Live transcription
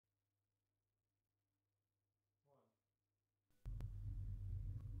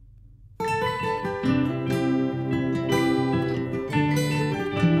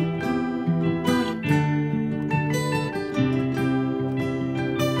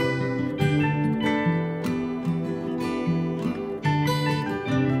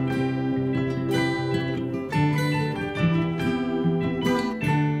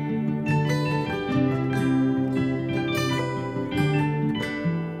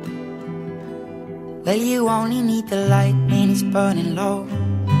Well, you only need the light when it's burning low.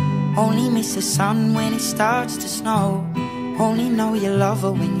 Only miss the sun when it starts to snow. Only know you love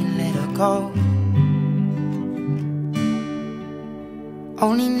her when you let her go.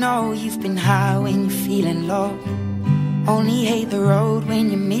 Only know you've been high when you're feeling low. Only hate the road when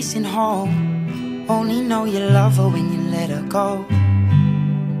you're missing home. Only know you love her when you let her go.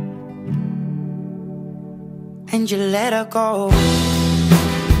 And you let her go.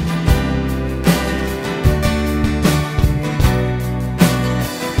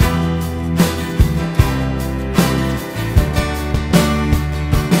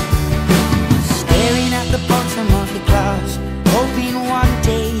 Staring at the bottom of your glass, hoping one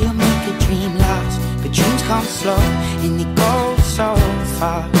day you'll make a dream last. But dreams come slow and they go so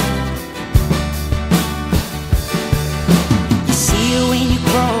fast. You see it when you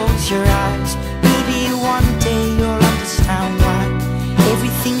close your eyes. Maybe one day you'll understand why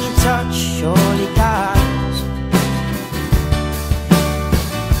everything you touch surely dies.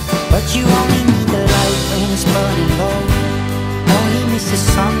 But you only need the light when it's burning low. Only miss the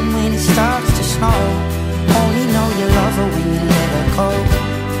sun when it starts to snow. Only know you love her when you let her go.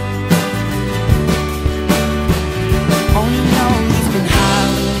 Only know you've been high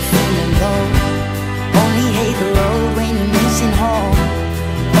when you're feeling low. Only hate the road when you're missing home.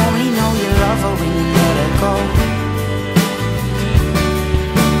 Only know you love her when you let her go.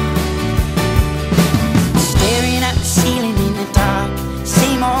 Staring at the ceiling in the dark,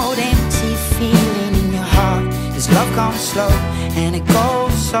 same old empty feeling in your heart. 'Cause love comes slow and it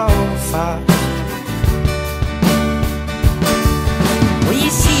goes so fast. Well,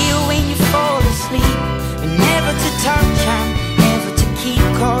 you see it when you fall asleep, but never to touch and never to keep.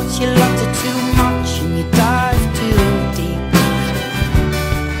 'Cause you loved her too much and you dive too deep.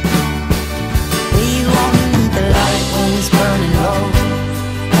 Well, you only need the light when it's burning low.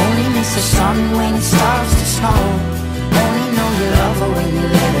 Only miss the sun when it starts to snow. Only know you love her when you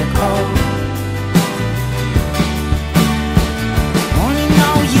let her go. Only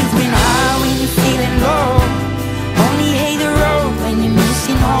know you've been high when you're feeling low. Only hate the road when you're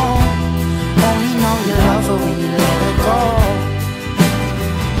missing home. Only know you love her when you let her go.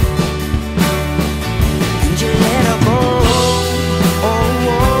 And you let her go. Oh,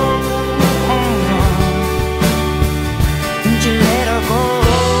 oh, oh, oh. And you let her go.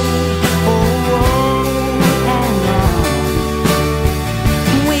 Oh, oh, oh, oh.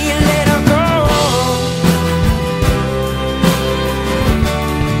 Will you let her go?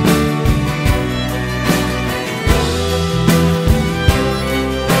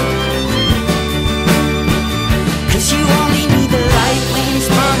 'Cause you only need the light when it's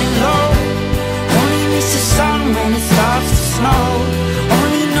burning low. Only miss the sun when it starts to snow.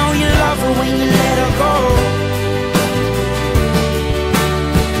 Only know you love her when you let her go.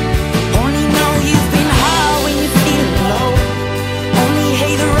 Only know you've been high when you're feeling low. Only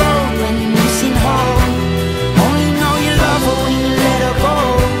hate the road when you're missing home. Only know you love her when you let her go.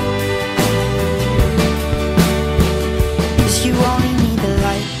 'Cause you only need the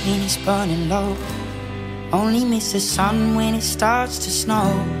light when it's burning low. Only miss the sun when it starts to snow.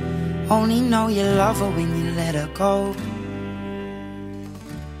 Only know you love her when you let her go.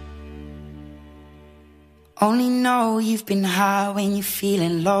 Only know you've been high when you're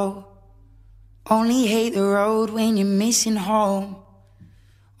feeling low. Only hate the road when you're missing home.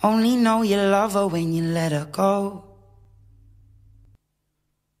 Only know you love her when you let her go.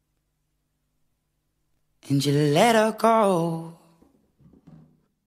 And you let her go.